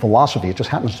pedigree in philosophy. It just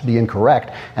happens to be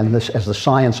incorrect. And as the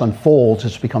science unfolds,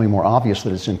 it's becoming more obvious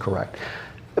that it's incorrect.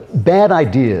 Bad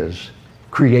ideas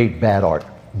create bad art.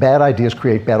 Bad ideas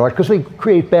create bad art because they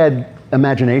create bad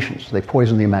imaginations. They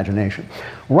poison the imagination.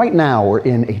 Right now, we're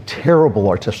in a terrible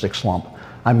artistic slump.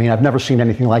 I mean, I've never seen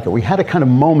anything like it. We had a kind of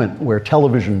moment where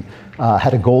television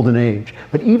had a golden age,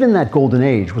 but even that golden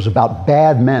age was about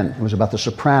bad men. It was about The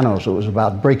Sopranos. It was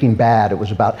about Breaking Bad. It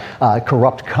was about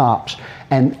corrupt cops.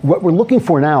 And what we're looking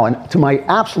for now, and to my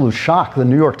absolute shock, the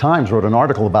New York Times wrote an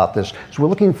article about this, is we're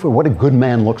looking for what a good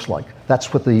man looks like.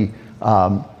 That's what the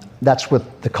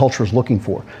culture is looking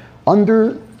for.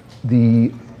 Under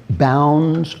the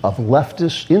bounds of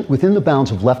within the bounds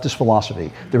of leftist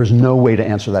philosophy, there is no way to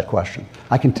answer that question.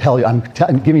 I can tell you, I'm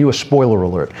giving you a spoiler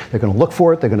alert. They're going to look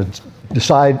for it, they're going to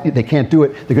decide they can't do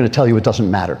it, they're going to tell you it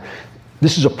doesn't matter.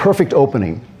 This is a perfect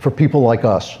opening for people like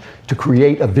us to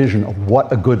create a vision of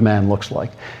what a good man looks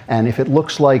like. And if it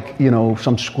looks like,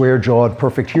 some square-jawed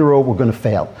perfect hero, we're going to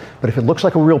fail. But if it looks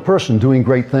like a real person doing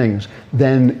great things,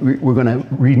 then we're going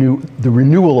to the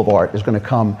renewal of art is going to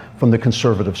come from the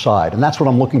conservative side. And that's what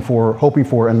I'm looking for, hoping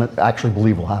for, and actually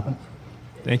believe will happen.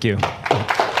 Thank you.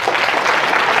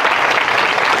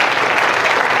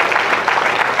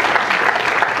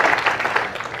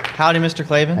 Howdy, Mr.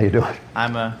 Klavan. How you doing?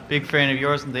 I'm a big fan of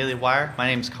yours on the Daily Wire. My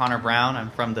name's Connor Brown. I'm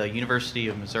from the University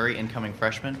of Missouri, incoming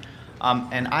freshman.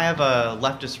 And I have a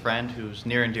leftist friend who's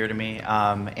near and dear to me,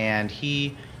 and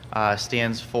he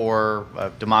stands for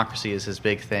democracy is his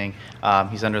big thing.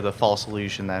 He's under the false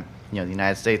illusion that the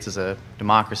United States is a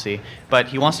democracy, but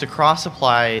he wants to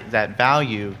cross-apply that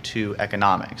value to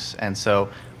economics. And so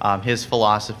his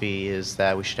philosophy is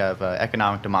that we should have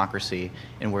economic democracy,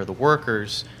 and where the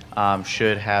workers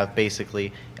should have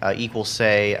basically equal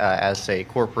say as, say,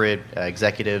 corporate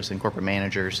executives and corporate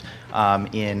managers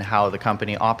in how the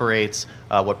company operates,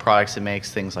 what products it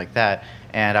makes, things like that.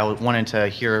 And I wanted to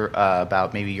hear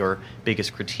about maybe your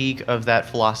biggest critique of that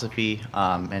philosophy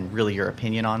and really your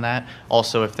opinion on that.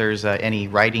 Also, if there's any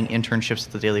writing internships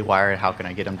at the Daily Wire, how can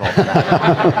I get involved in that?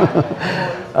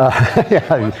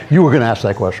 Yeah, you were going to ask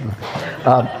that question.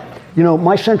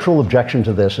 My central objection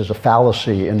to this is a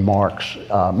fallacy in Marx.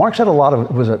 Marx had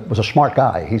was a smart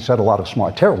guy. He said a lot of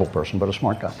terrible person, but a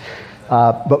smart guy.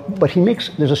 But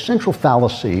there's a central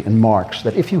fallacy in Marx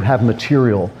that if you have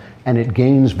material and it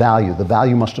gains value, the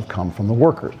value must have come from the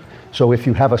workers. So if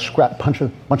you have a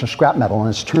bunch of scrap metal and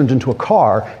it's turned into a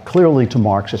car, clearly to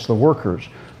Marx it's the workers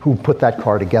who put that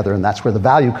car together, and that's where the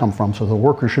value comes from, so the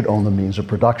workers should own the means of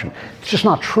production. It's just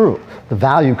not true. The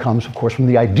value comes, of course, from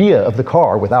the idea of the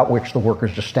car, without which the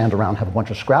workers just stand around and have a bunch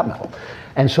of scrap metal.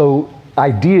 And so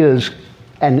ideas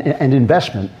and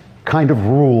investment kind of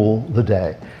rule the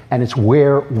day, and it's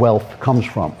where wealth comes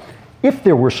from. If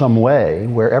there were some way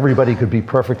where everybody could be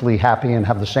perfectly happy and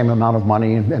have the same amount of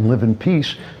money and live in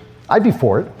peace, I'd be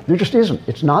for it. There just isn't.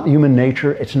 It's not human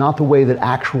nature. It's not the way that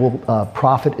actual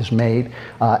profit is made.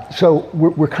 So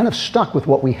we're kind of stuck with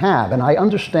what we have. And I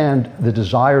understand the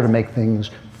desire to make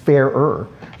things fairer.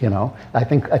 I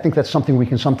think that's something we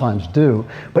can sometimes do.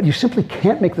 But you simply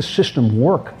can't make the system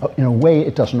work in a way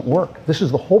it doesn't work. This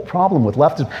is the whole problem with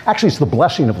leftism. Actually, it's the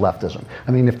blessing of leftism.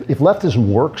 I mean, if leftism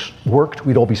worked,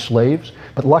 we'd all be slaves.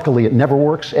 But luckily, it never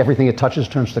works. Everything it touches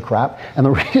turns to crap. And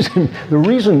the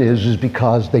reason is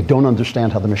because they don't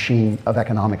understand how the machine of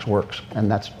economics works.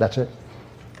 And that's it.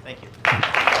 Thank you.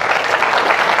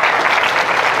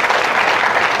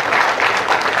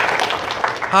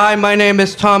 Hi, my name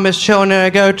is Thomas Chilton, and I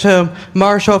go to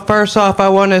Marshall. First off, I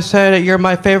want to say that you're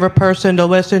my favorite person to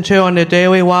listen to on the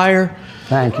Daily Wire.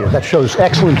 Thank you. That shows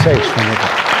excellent taste from you.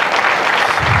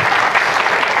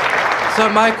 So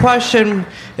my question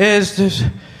is,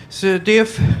 do you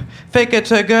think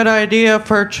it's a good idea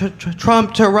for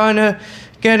Trump to run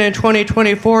again in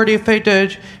 2024? Do you think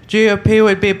the GOP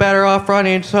would be better off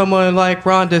running someone like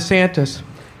Ron DeSantis?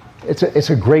 It's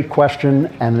a great question,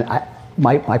 and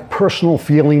my personal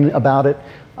feeling about it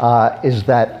is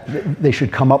that they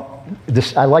should come up.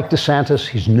 I like DeSantis.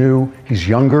 He's new. He's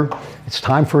younger. It's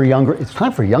time for a younger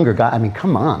guy. I mean,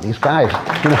 come on, these guys.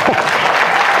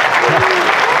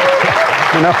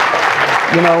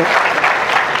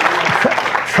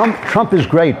 Trump is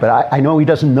great, but I know he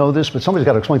doesn't know this. But somebody's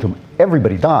got to explain to him.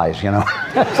 Everybody dies.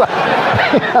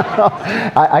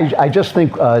 I just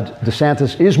think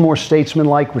DeSantis is more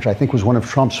statesmanlike, which I think was one of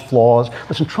Trump's flaws.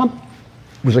 Listen, Trump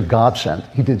was a godsend.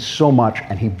 He did so much,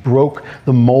 and he broke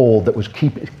the mold that was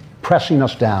pressing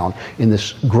us down in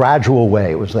this gradual way.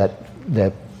 It was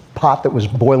that pot that was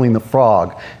boiling the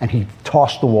frog, and he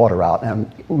tossed the water out,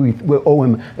 and we owe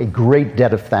him a great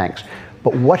debt of thanks.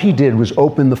 But what he did was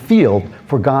open the field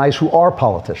for guys who are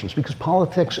politicians, because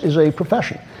politics is a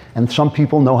profession, and some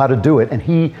people know how to do it, and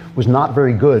he was not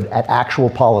very good at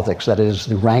actual politics, that is,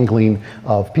 the wrangling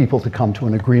of people to come to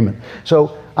an agreement.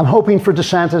 So I'm hoping for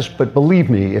DeSantis, but believe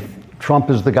me, if Trump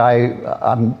is the guy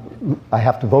I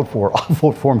have to vote for, I'll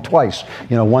vote for him twice,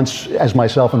 once as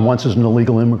myself and once as an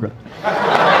illegal immigrant.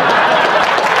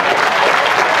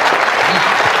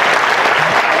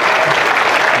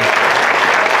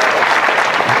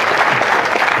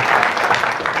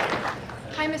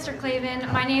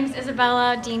 My name's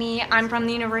Isabella Dini. I'm from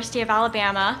the University of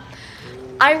Alabama.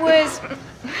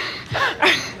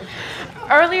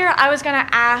 Earlier I was going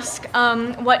to ask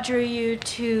what drew you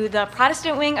to the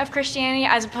Protestant wing of Christianity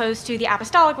as opposed to the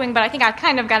apostolic wing, but I think I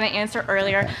kind of got an answer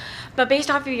earlier. But based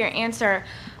off of your answer,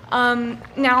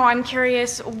 Now I'm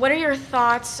curious, what are your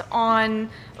thoughts on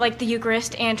like the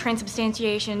Eucharist and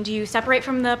transubstantiation? Do you separate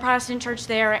from the Protestant church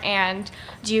there, and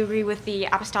do you agree with the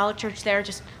Apostolic Church there?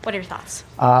 Just what are your thoughts?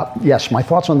 Yes, my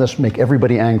thoughts on this make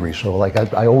everybody angry, so like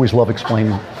I always love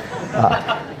explaining.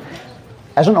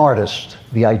 As an artist,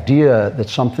 the idea that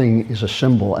something is a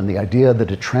symbol and the idea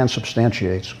that it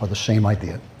transubstantiates are the same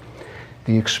idea.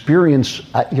 The experience,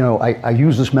 I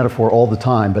use this metaphor all the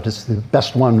time, but it's the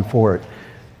best one for it.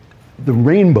 The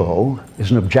rainbow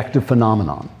is an objective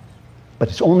phenomenon, but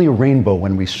it's only a rainbow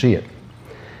when we see it.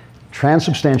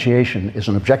 Transubstantiation is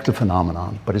an objective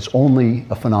phenomenon, but it's only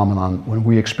a phenomenon when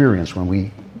we experience, when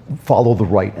we follow the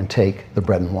rite and take the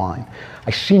bread and wine.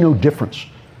 I see no difference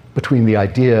between the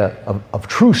idea of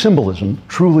true symbolism,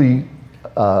 truly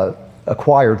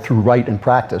acquired through rite and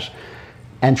practice,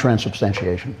 and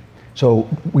transubstantiation. So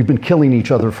we've been killing each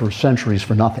other for centuries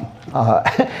for nothing.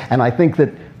 And I think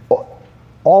that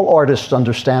all artists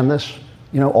understand this.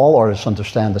 All artists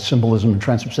understand that symbolism and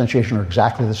transubstantiation are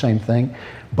exactly the same thing,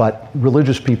 but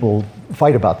religious people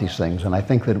fight about these things, and I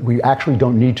think that we actually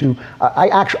don't need to. I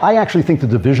actually think the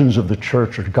divisions of the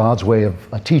church are God's way of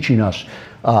teaching us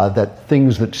that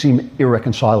things that seem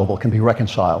irreconcilable can be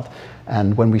reconciled,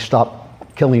 and when we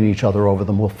stop killing each other over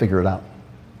them, we'll figure it out.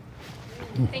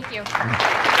 Thank you.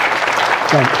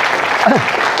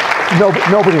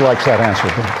 Nobody likes that answer.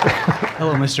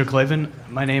 Hello, Mr. Klavan.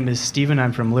 My name is Steven.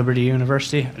 I'm from Liberty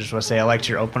University. I just want to say I liked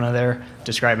your opener there,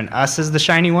 describing us as the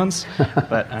shiny ones.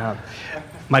 But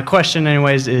my question,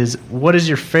 anyways, is what is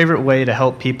your favorite way to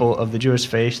help people of the Jewish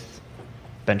faith,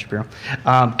 Ben Shapiro,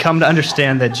 come to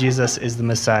understand that Jesus is the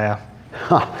Messiah?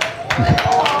 What?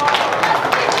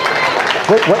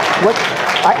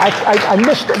 I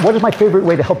missed. What is my favorite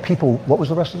way to help people? What was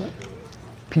the rest of it?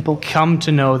 People come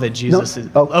to know that Jesus is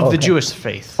of the Jewish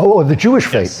faith. Oh, the Jewish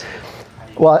faith. Yes.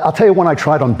 Well, I'll tell you one I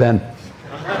tried on Ben.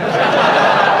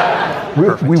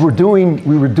 we were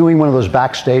doing one of those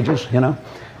backstages,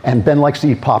 and Ben likes to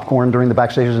eat popcorn during the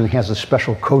backstages, and he has a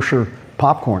special kosher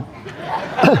popcorn.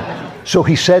 So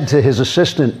he said to his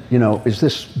assistant, is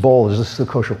this the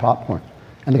kosher popcorn?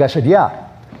 And the guy said, yeah.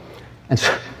 And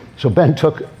so Ben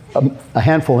took a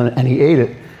handful and he ate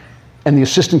it. And the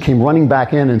assistant came running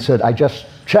back in and said, I just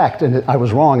checked and I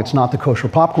was wrong, it's not the kosher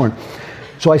popcorn.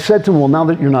 So I said to him, well, now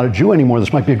that you're not a Jew anymore,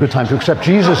 this might be a good time to accept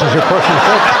Jesus as your personal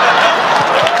Savior.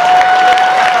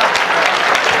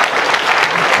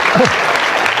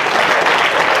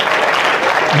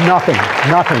 Nothing.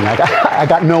 I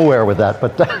got nowhere with that,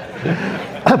 but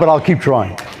I'll keep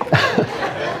trying.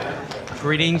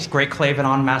 Greetings, Great Klavan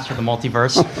on, Master of the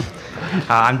Multiverse.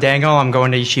 I'm Daniel, I'm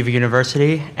going to Yeshiva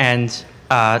University, and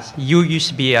you used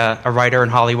to be a writer in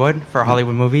Hollywood for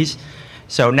Hollywood movies.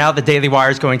 So now the Daily Wire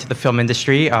is going to the film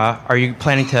industry. Are you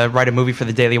planning to write a movie for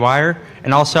the Daily Wire?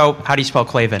 And also, how do you spell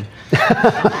Klavan?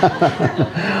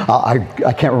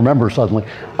 I can't remember suddenly.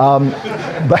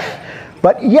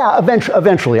 But yeah,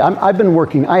 eventually. I've been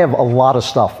working, I have a lot of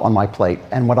stuff on my plate,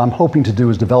 and what I'm hoping to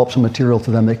do is develop some material to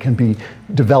them that can be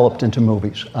developed into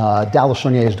movies. Dallas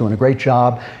Saunier is doing a great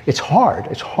job. It's hard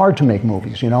to make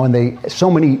movies, and there's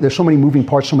so many moving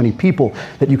parts, so many people,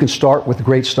 that you can start with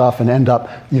great stuff and end up,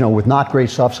 with not great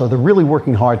stuff. So they're really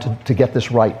working hard to get this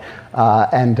right.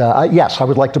 Yes, I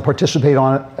would like to participate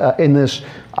in this.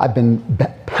 I've been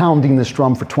pounding this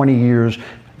drum for 20 years.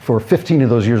 For 15 of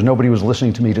those years, nobody was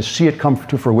listening to me. To see it come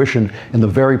to fruition in the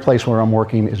very place where I'm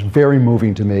working is very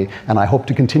moving to me, and I hope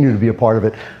to continue to be a part of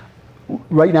it.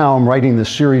 Right now, I'm writing this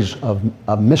series of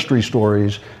mystery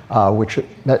stories, which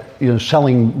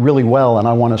selling really well, and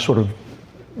I want to sort of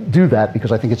do that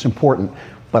because I think it's important,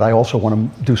 but I also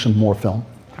want to do some more film.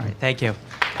 All right, thank you.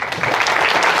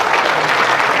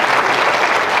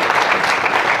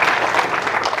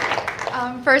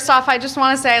 First off, I just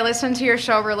want to say I listen to your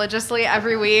show religiously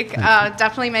every week.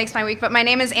 Definitely makes my week. But my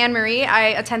name is Anne Marie. I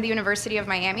attend the University of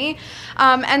Miami.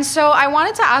 And so I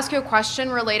wanted to ask you a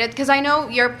question related, because I know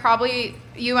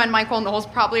you and Michael Knowles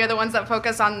probably are the ones that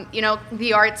focus on,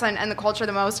 the arts and the culture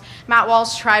the most. Matt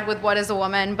Walsh tried with What is a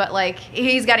Woman, but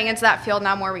he's getting into that field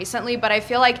now more recently. But I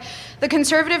feel like the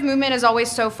conservative movement is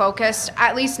always so focused,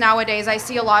 at least nowadays. I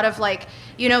see a lot of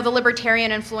the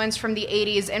libertarian influence from the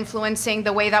 80s influencing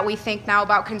the way that we think now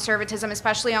about conservatism,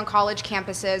 especially on college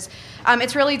campuses.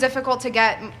 It's really difficult to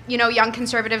get, young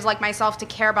conservatives like myself to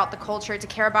care about the culture, to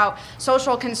care about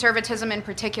social conservatism in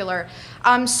particular.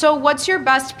 So what's your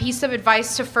best piece of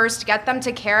advice to first get them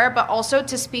to care, but also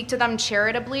to speak to them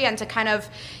charitably and to kind of,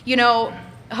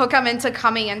 hook them into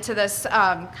coming into this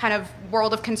kind of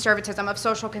world of conservatism, of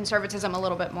social conservatism a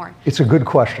little bit more? It's a good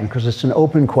question because it's an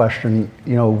open question.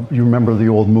 You remember the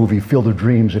old movie Field of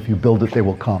Dreams, if you build it, they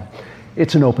will come.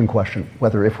 it's an open question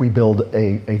whether if we build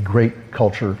a great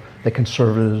culture that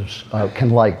conservatives can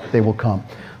like, they will come.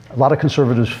 A lot of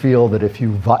conservatives feel that if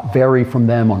you vary from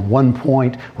them on one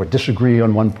point or disagree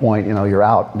on one point, you're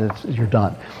out, you're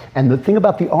done. And the thing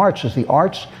about the arts is the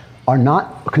arts are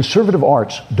not, conservative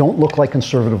arts don't look like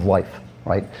conservative life,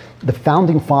 right? The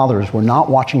founding fathers were not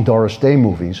watching Doris Day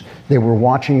movies. They were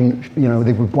watching,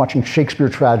 Shakespeare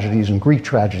tragedies and Greek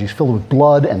tragedies filled with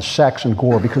blood and sex and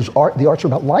gore, because the arts are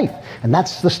about life. And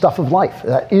that's the stuff of life.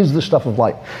 That is the stuff of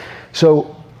life.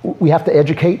 So we have to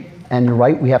educate. And you're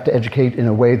right, we have to educate in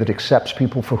a way that accepts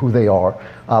people for who they are.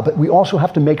 But we also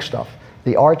have to make stuff.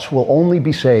 The arts will only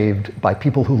be saved by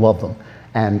people who love them.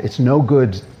 And it's no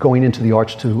good going into the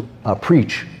arts to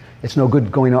preach. It's no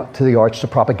good going out to the arts to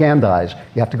propagandize.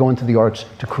 You have to go into the arts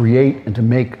to create and to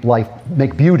make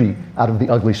beauty out of the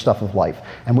ugly stuff of life.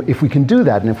 And if we can do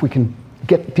that, and if we can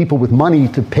get people with money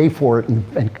to pay for it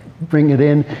and bring it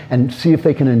in and see if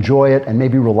they can enjoy it and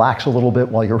maybe relax a little bit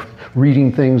while you're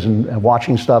reading things and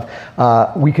watching stuff,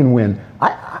 we can win.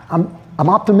 I'm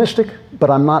optimistic, but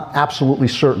I'm not absolutely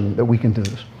certain that we can do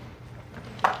this.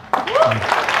 We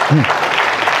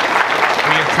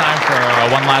have time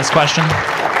for one last question.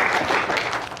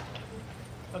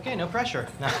 Okay, no pressure.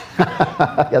 No.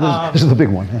 Yeah, this is the big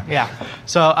one. Yeah.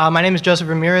 So my name is Joseph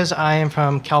Ramirez. I am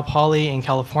from Cal Poly in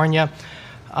California.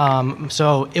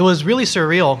 So it was really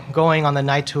surreal going on the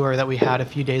night tour that we had a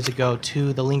few days ago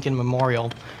to the Lincoln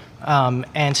Memorial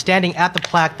and standing at the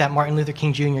plaque that Martin Luther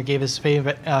King Jr. gave his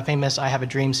famous I Have a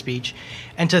Dream speech.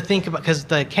 And to think about, because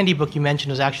the Kendi book you mentioned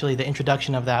was actually the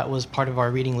introduction of that was part of our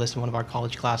reading list in one of our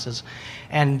college classes.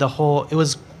 And it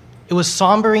was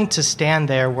sombering to stand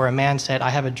there where a man said, I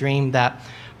have a dream that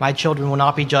my children will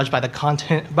not be judged by the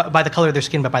content, by the color of their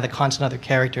skin, but by the content of their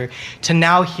character. To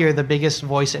now hear the biggest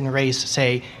voice in race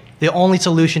say, the only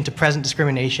solution to present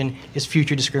discrimination is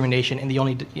future discrimination,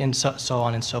 and so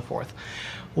on and so forth.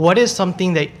 What is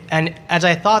something that, and as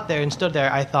I thought there and stood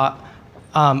there, I thought,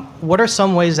 what are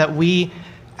some ways that we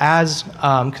as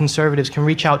conservatives can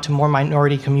reach out to more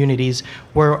minority communities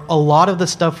where a lot of the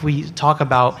stuff we talk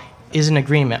about is an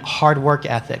agreement, hard work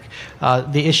ethic.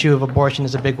 The issue of abortion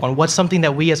is a big one. What's something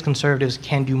that we as conservatives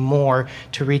can do more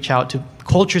to reach out to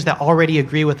cultures that already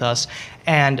agree with us,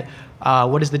 and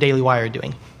what is the Daily Wire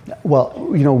doing? Well,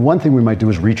 one thing we might do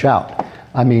is reach out.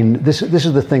 I mean, this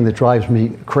is the thing that drives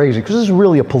me crazy, because this is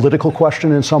really a political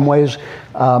question in some ways,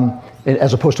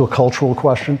 as opposed to a cultural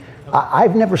question.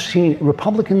 I've never seen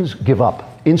Republicans give up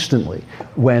instantly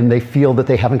when they feel that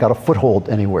they haven't got a foothold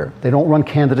anywhere. They don't run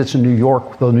candidates in New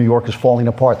York, though New York is falling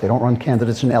apart. They don't run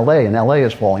candidates in LA, and LA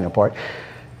is falling apart.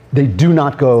 They do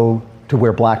not go to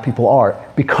where black people are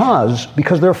because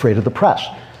they're afraid of the press.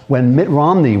 When Mitt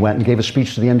Romney went and gave a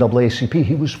speech to the NAACP,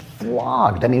 he was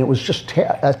flogged. I mean, it was just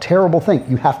a terrible thing.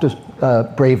 You have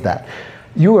to brave that.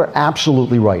 You are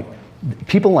absolutely right.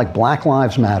 People like Black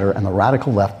Lives Matter and the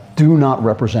radical left do not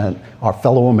represent our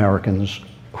fellow Americans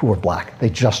who are black. They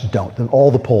just don't. And all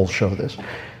the polls show this.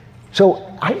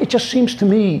 So it just seems to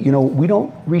me, we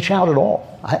don't reach out at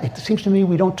all. It seems to me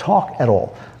we don't talk at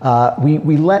all.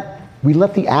 We let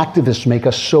the activists make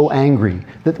us so angry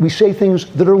that we say things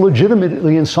that are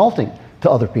legitimately insulting to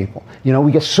other people.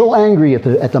 We get so angry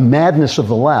at the madness of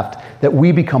the left that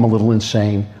we become a little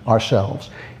insane ourselves.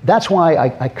 That's why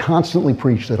I constantly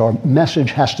preach that our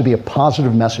message has to be a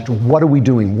positive message. What are we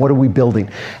doing? What are we building?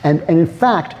 And in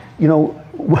fact,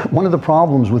 one of the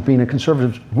problems with being a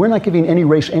conservative, we're not giving any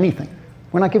race anything.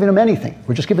 We're not giving them anything.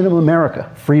 We're just giving them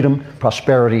America, freedom,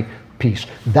 prosperity, peace.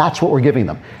 That's what we're giving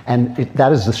them. And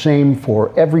that is the same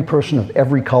for every person of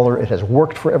every color. It has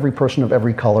worked for every person of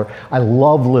every color. I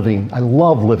love living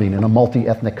in a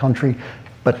multi-ethnic country,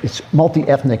 but it's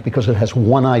multi-ethnic because it has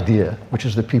one idea, which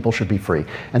is that people should be free.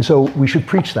 And so we should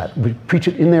preach that. We preach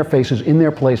it in their faces, in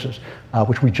their places,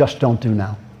 which we just don't do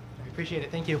now. I appreciate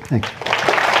it. Thank you. Thanks.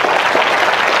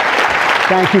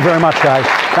 Thank you very much, guys.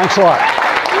 Thanks a lot.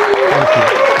 Thank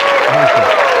you.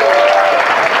 Thank you.